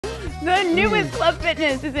The newest Club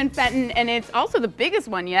Fitness is in Fenton, and it's also the biggest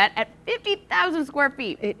one yet at 50,000 square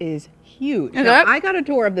feet. It is huge. Now, I got a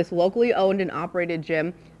tour of this locally owned and operated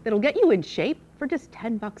gym that'll get you in shape for just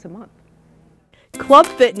 $10 a month. Club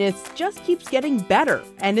Fitness just keeps getting better,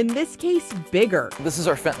 and in this case, bigger. This is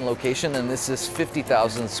our Fenton location, and this is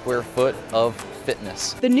 50,000 square foot of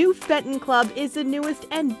fitness. The new Fenton Club is the newest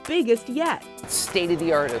and biggest yet.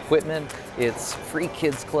 State-of-the-art equipment, it's free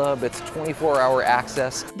kids club, it's 24-hour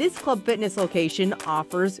access. This Club Fitness location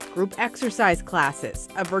offers group exercise classes,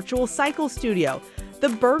 a virtual cycle studio, the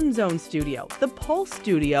Burn Zone studio, the Pulse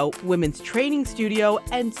studio, women's training studio,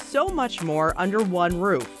 and so much more under one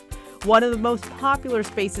roof. One of the most popular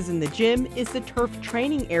spaces in the gym is the turf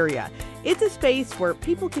training area. It's a space where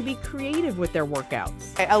people can be creative with their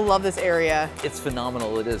workouts. I love this area. It's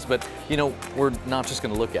phenomenal, it is, but you know, we're not just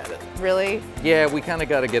gonna look at it. Really? Yeah, we kinda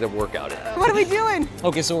gotta get a workout in. What are we doing?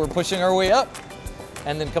 Okay, so we're pushing our way up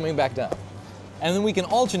and then coming back down. And then we can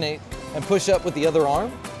alternate and push up with the other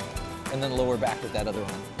arm and then lower back with that other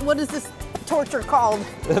arm. What is this torture called?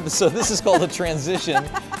 So this is called a transition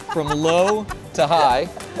from low to high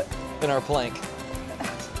in our plank.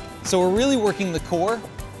 So we're really working the core,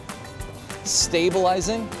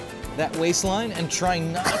 stabilizing that waistline and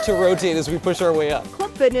trying not to rotate as we push our way up. Club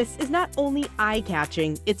Fitness is not only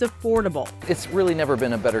eye-catching, it's affordable. It's really never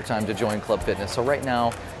been a better time to join Club Fitness. So right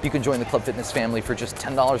now, you can join the Club Fitness family for just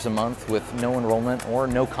 $10 a month with no enrollment or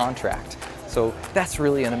no contract. So that's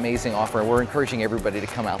really an amazing offer. We're encouraging everybody to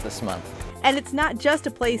come out this month. And it's not just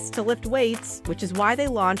a place to lift weights, which is why they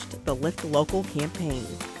launched the Lift Local campaign.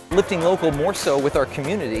 Lifting local more so with our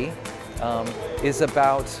community is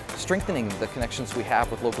about strengthening the connections we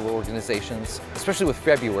have with local organizations. Especially with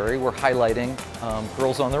February, we're highlighting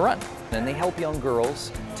Girls on the Run. And they help young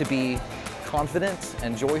girls to be confident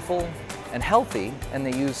and joyful and healthy, and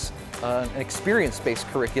they use an experience-based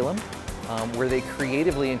curriculum where they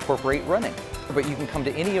creatively incorporate running. But you can come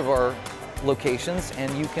to any of our locations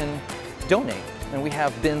and you can donate. And we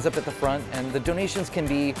have bins up at the front, and the donations can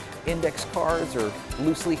be index cards or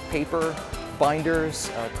loose leaf paper, binders,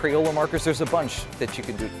 Crayola markers. There's a bunch that you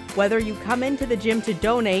can do. Whether you come into the gym to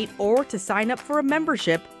donate or to sign up for a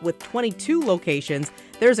membership, with 22 locations,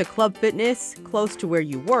 there's a Club Fitness close to where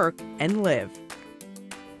you work and live.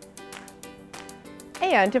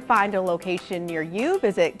 And to find a location near you,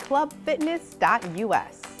 visit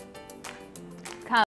clubfitness.us.